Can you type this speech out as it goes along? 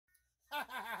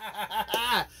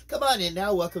Come on in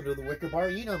now. Welcome to the Wicker Bar.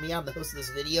 You know me. I'm the host of this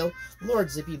video,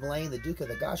 Lord Zippy Blaine, the Duke of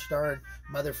the gosh darn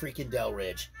mother freaking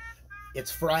Delridge.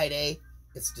 It's Friday.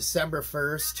 It's December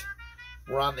 1st.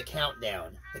 We're on the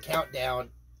countdown. The countdown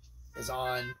is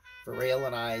on for Rael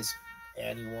and I's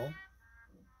annual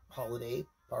holiday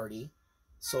party,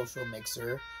 social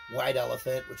mixer, white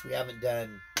elephant, which we haven't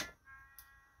done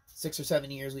 6 or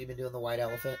 7 years. We've been doing the white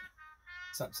elephant,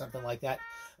 something like that.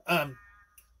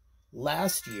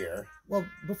 Last year, well,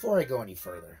 before I go any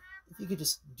further, if you could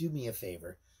just do me a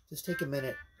favor, just take a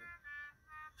minute,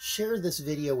 share this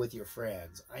video with your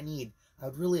friends. I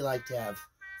would really like to have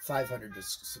 500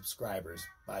 subscribers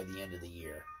by the end of the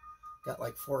year. Got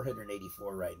like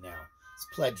 484 right now. It's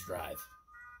pledge drive.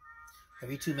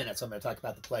 Every 2 minutes, I'm going to talk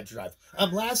about the pledge drive.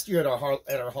 Last year at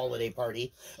our holiday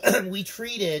party, we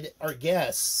treated our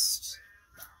guests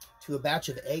to a batch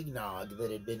of eggnog that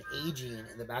had been aging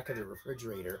in the back of the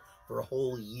refrigerator for a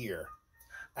whole year.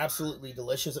 Absolutely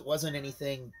delicious. It wasn't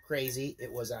anything crazy.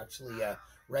 It was actually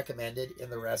recommended in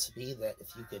the recipe that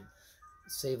if you could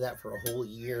save that for a whole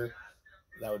year,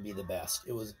 that would be the best.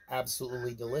 It was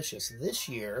absolutely delicious. This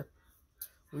year,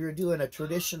 we were doing a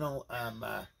traditional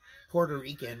Puerto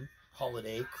Rican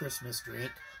holiday Christmas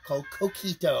drink called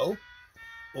COQUITO,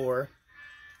 or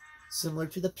similar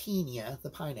to the piña, the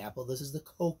pineapple. This is the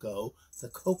cocoa, the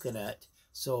coconut.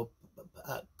 So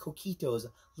COQUITO is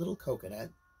a little coconut.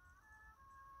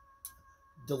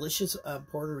 Delicious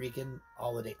Puerto Rican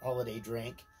holiday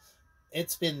drink.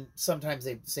 It's been, sometimes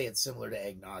they say it's similar to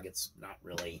eggnog. It's not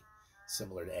really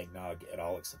similar to eggnog at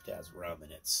all, except it has rum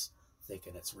and it's thick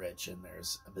and it's rich and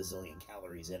there's a bazillion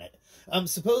calories in it.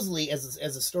 Supposedly, as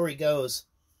the story goes,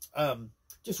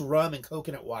 just rum and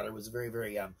coconut water was a very,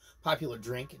 very popular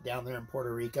drink down there in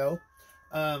Puerto Rico.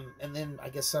 And then I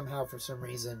guess somehow, for some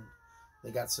reason, they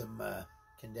got some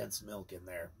condensed milk in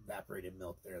there, evaporated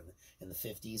milk there in the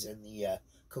 50s. And the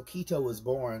COQUITO was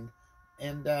born,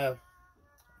 and I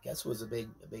guess was a big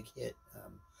hit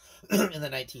in the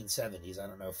 1970s. I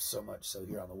don't know if so much so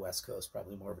here on the West Coast,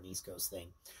 probably more of an East Coast thing.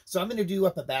 So I'm going to do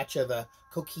up a batch of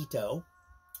COQUITO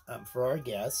for our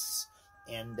guests,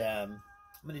 and I'm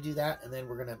going to do that, and then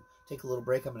we're going to take a little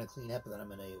break. I'm going to clean up, and then I'm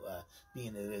going to,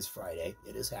 being it is Friday,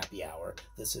 it is happy hour.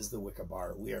 This is the Wicker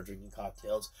Bar. We are drinking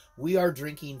cocktails. We are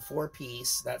drinking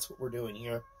 4-piece. That's what we're doing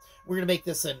here. We're going to make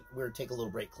this, and we're going to take a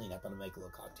little break, clean up, and make a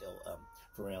little cocktail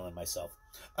for Rael and myself.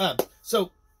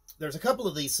 So there's a couple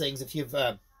of these things. If you've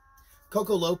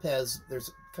Coco Lopez, there's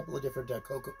a couple of different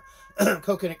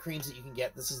coconut creams that you can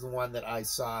get. This is the one that I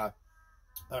saw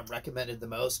recommended the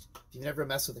most. If you've never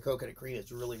messed with the coconut cream,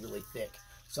 it's really, really thick.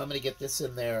 So I'm going to get this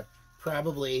in there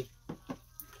probably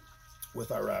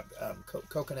with our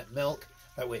coconut milk.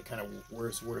 That way it kind of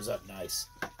whirs up nice.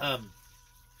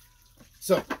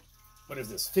 So what is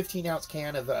this? 15-ounce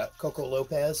can of Coco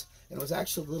Lopez. And it was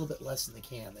actually a little bit less than the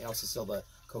can. They also sell the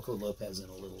Coco Lopez in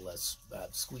a little less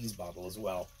squeeze bottle as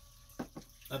well.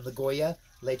 The Goya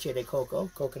Leche de Coco,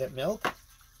 coconut milk.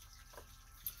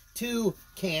 2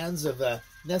 cans of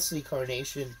Nestle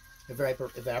Carnation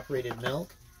evaporated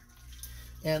milk.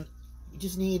 And you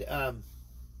just need, how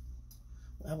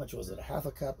much was it? A half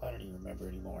a cup? I don't even remember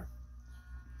anymore.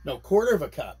 No, 1/4 of a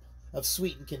cup of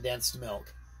sweetened condensed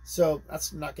milk. So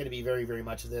that's not going to be very, very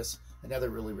much of this. Another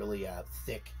really, really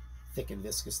thick and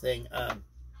viscous thing.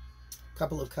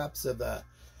 Couple of cups of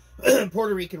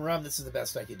Puerto Rican rum. This is the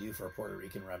best I could do for a Puerto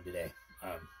Rican rum today.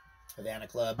 Havana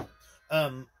Club.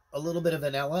 A little bit of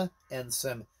vanilla and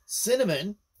some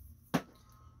cinnamon.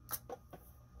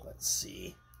 Let's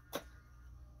see.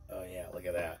 Oh yeah, look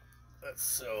at that.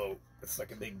 It's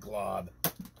like a big glob.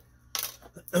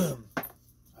 I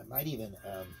might even,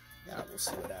 yeah, we'll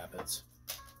see what happens.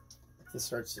 If this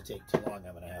starts to take too long,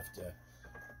 I'm going to have to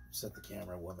set the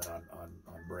camera woman on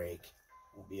break.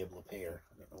 Won't be able to pay her.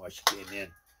 I don't know why she came in.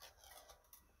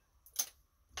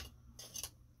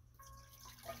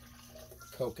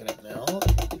 Coconut milk.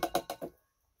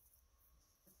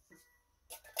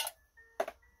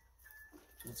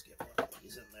 Let's get one of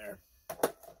these in there.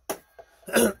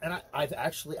 And I've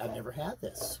never had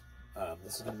this.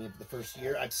 This is going to be the first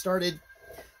year.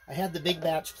 I had the big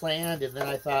batch planned, and then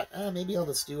I thought, maybe I'll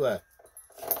just do a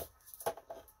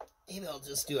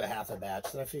half a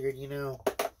batch. And I figured,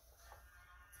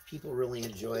 people really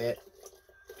enjoy it.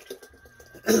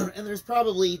 And there's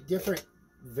probably different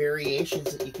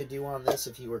variations that you could do on this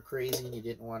if you were crazy and you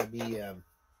didn't want to be a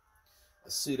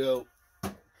pseudo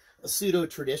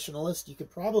traditionalist. You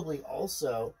could probably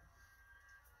also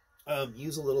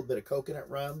use a little bit of coconut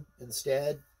rum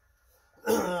instead.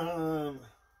 I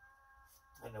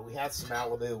know we have some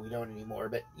Malibu, we don't anymore,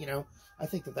 but I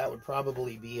think that would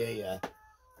probably be a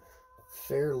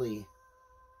fairly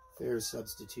Fair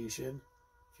substitution.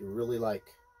 If you really like,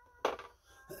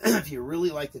 if you really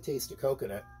like the taste of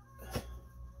coconut,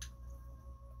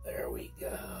 there we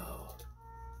go.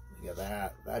 Look at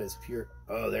that. That is pure.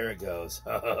 Oh, there it goes.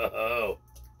 Oh.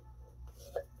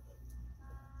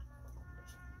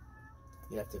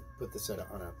 You have to put this on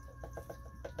a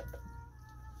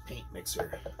paint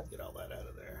mixer. Get all that out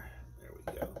of there. There we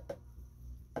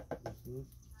go.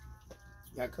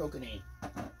 Got kokanee.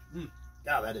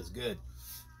 God, that is good.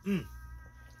 And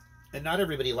not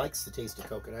everybody likes the taste of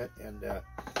coconut. And,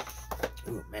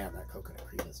 ooh, man, that coconut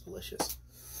cream is delicious.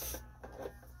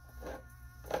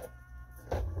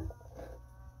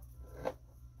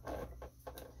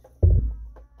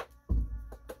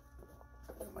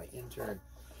 My intern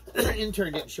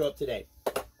didn't show up today.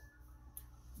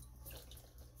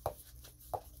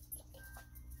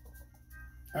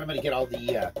 I'm going to get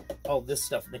all this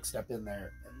stuff mixed up in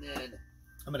there. And then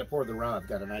I'm going to pour the rum. I've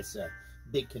got a nice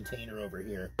big container over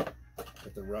here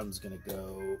that the rum's going to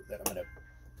go, that I'm going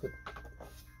to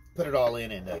put it all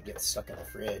in and get stuck in the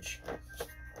fridge.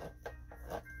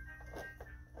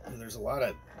 And there's a lot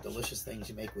of delicious things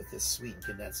you make with this sweetened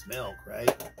condensed milk,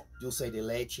 right? Dulce de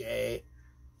leche,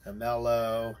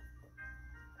 Camelo. Oh,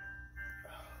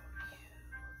 you.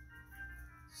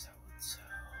 So-and-so.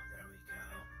 There we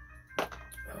go.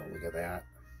 Oh, look at that.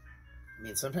 I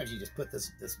mean, sometimes you just put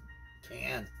this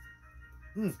can.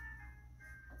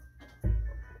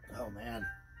 Oh, man.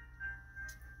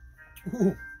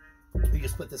 Ooh. You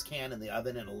just put this can in the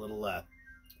oven in a little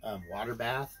water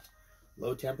bath.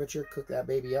 Low temperature. Cook that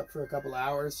baby up for a couple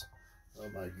hours. Oh,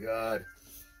 my God.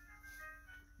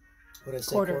 What did I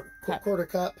say? Quarter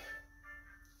cup.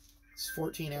 It's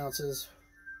 14 ounces.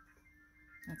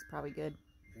 That's probably good.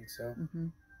 You think so? Mm-hmm.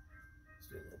 Let's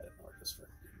do a little bit more just for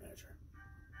good measure.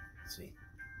 Let's see.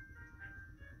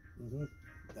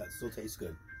 That still tastes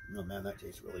good. No, man, that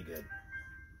tastes really good.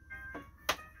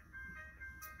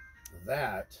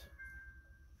 That,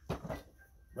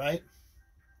 right?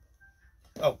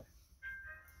 Oh.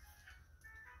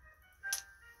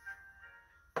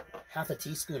 Half a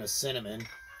teaspoon of cinnamon.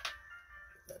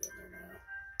 Put that in there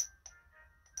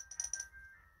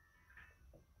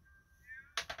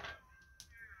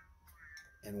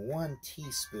now. And 1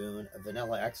 teaspoon of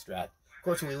vanilla extract. Of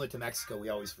course, when we went to Mexico, we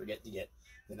always forget to get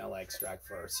vanilla extract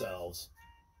for ourselves.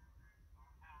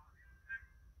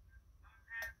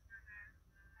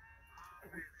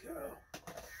 There we go.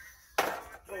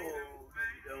 Oh, no, you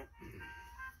don't.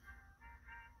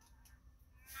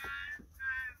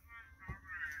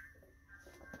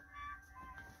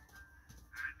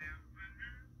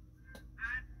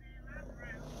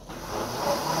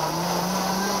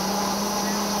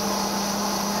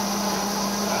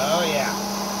 Oh, yeah.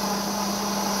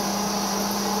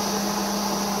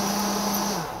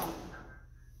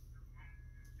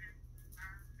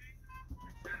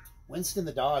 Winston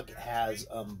the dog has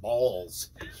balls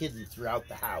hidden throughout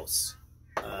the house.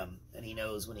 And he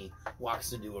knows when he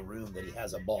walks into a room that he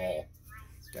has a ball.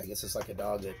 I guess it's like a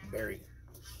dog that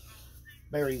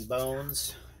buries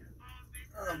bones.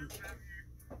 I have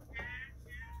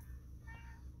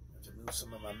to move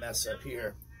some of my mess up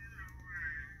here.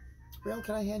 Rail,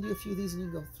 can I hand you a few of these and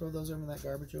you can go throw those over in that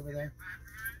garbage over there?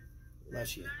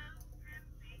 Bless you.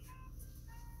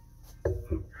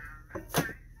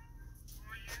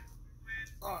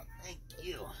 Oh, thank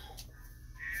you.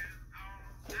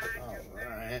 All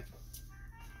right.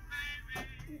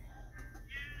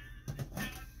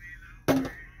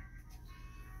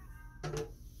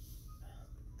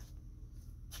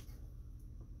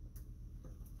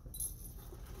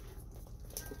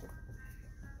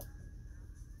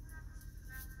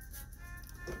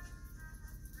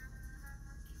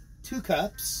 Two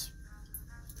cups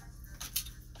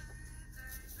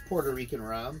Puerto Rican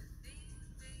rum.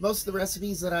 Most of the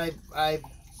recipes that I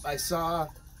saw,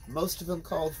 most of them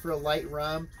called for a light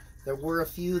rum. There were a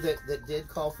few that did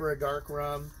call for a dark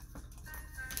rum.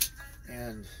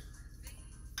 And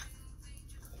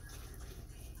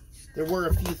there were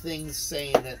a few things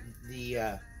saying that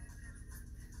the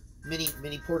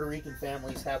many Puerto Rican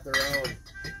families have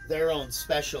their own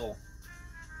special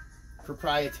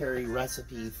proprietary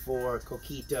recipe for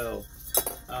coquito,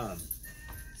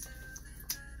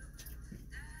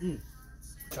 which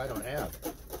I don't have.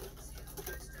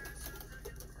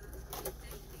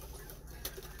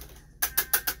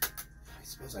 I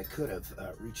suppose I could have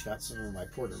reached out to some of my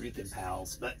Puerto Rican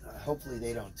pals, but hopefully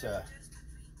they don't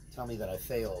tell me that I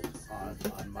failed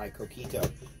on my coquito.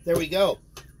 There we go.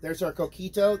 There's our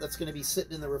coquito. That's going to be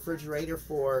sitting in the refrigerator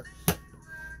for,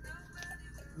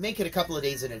 make it a couple of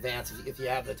days in advance if you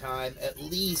have the time. At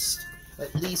least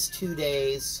 2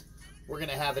 days. we're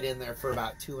gonna have it in there for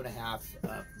about two and a half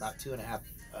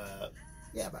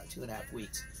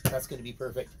weeks. That's gonna be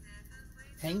perfect.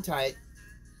 Hang tight.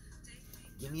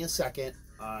 Give me a second.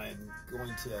 I'm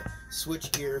going to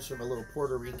switch gears from a little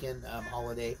Puerto Rican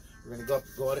holiday. We're going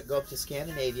to go up to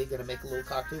Scandinavia. Going to make a little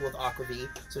cocktail with aquavit.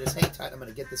 So just hang tight. I'm going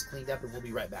to get this cleaned up, and we'll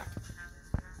be right back.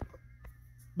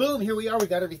 Boom! Here we are. We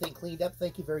got everything cleaned up.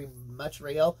 Thank you very much,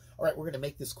 Rael. All right, we're going to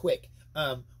make this quick.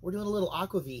 We're doing a little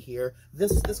aquavit here.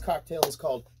 This cocktail is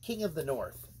called King of the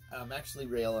North. Actually,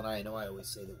 Rael and I know I always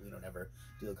say that we don't ever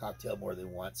do a cocktail more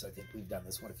than once. I think we've done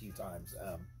this one a few times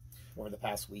over the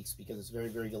past weeks because it's very,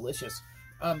 very delicious.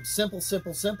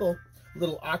 Simple.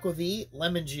 Little aquavit,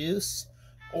 lemon juice,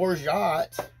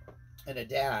 orgeat, and a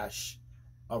dash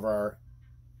of our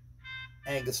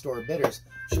Angostura bitters.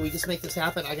 Should we just make this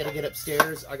happen? I got to get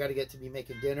upstairs. I got to get to be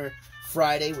making dinner.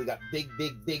 Friday, we got big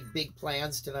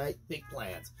plans tonight. Big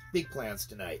plans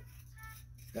tonight.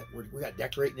 We got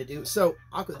decorating to do. So,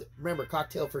 remember,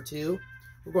 cocktail for two.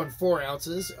 We're going 4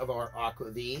 ounces of our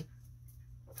aquavit.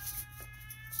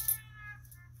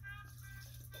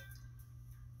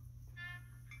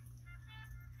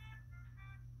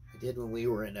 Did when we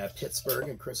were in Pittsburgh,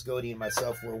 and Chris Godey and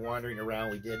myself were wandering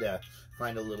around. We did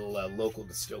find a little local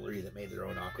distillery that made their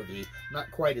own aquavit.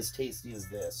 Not quite as tasty as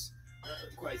this.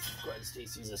 Quite as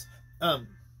tasty as this.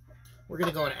 We're going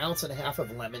to go 1.5 ounces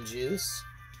of lemon juice.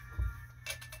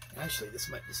 Actually, this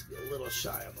might just be a little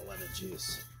shy on the lemon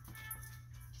juice.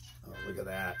 Oh, look at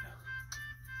that.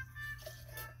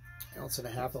 1.5 ounces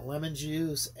of lemon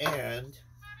juice and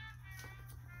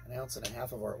 1.5 ounces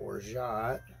of our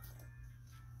orgeat.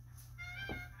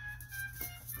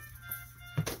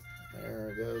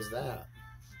 There goes that.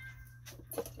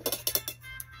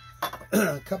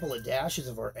 A couple of dashes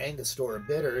of our Angostura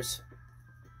bitters.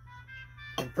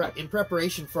 In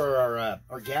preparation for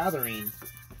our gathering,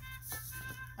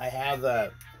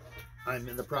 I'm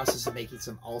in the process of making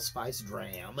some allspice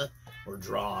dram or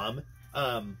dram,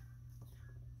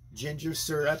 ginger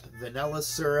syrup, vanilla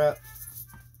syrup,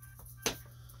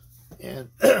 and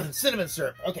cinnamon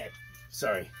syrup. Okay,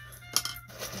 sorry.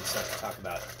 I'm just have to talk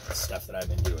about the stuff that I've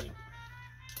been doing.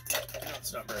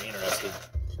 It's not very interesting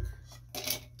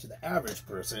to the average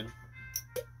person,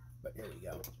 but here we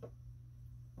go.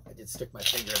 I did stick my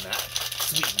finger in that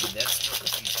sweet condensed milk a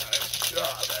few times.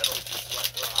 God, that'll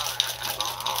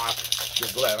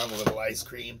just glad I'm a little ice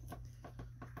cream.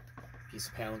 Piece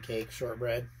of pound cake,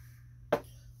 shortbread.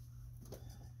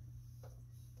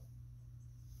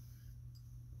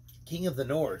 King of the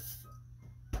North,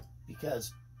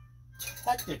 because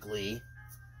technically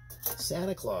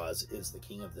Santa Claus is the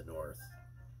King of the North.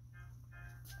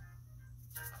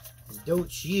 And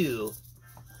don't you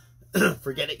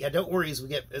forget it. Yeah, don't worry as we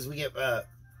get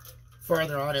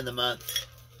farther on in the month.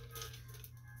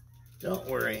 Don't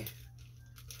worry.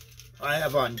 I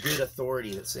have on good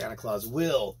authority that Santa Claus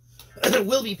will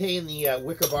be paying the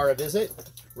Wicker Bar a visit.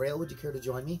 Rael, would you care to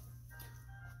join me?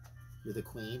 You're the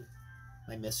queen,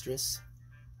 my mistress,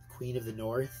 the Queen of the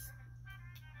North,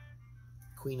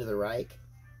 Queen of the Reich.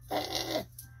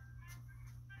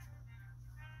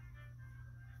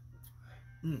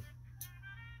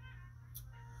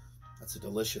 That's a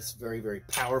delicious, very, very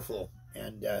powerful,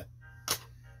 and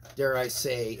dare I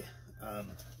say,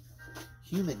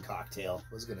 human cocktail.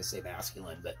 I was going to say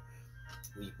masculine, but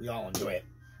we all enjoy it.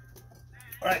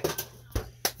 All right.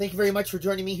 Thank you very much for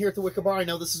joining me here at the Wicker Bar. I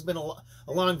know this has been a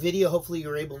long video. Hopefully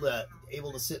you're able to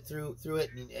sit through it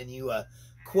and you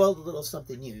quelled a little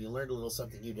something new. You learned a little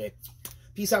something new today.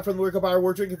 Peace out from the Wicker Bar.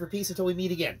 We're drinking for peace until we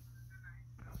meet again.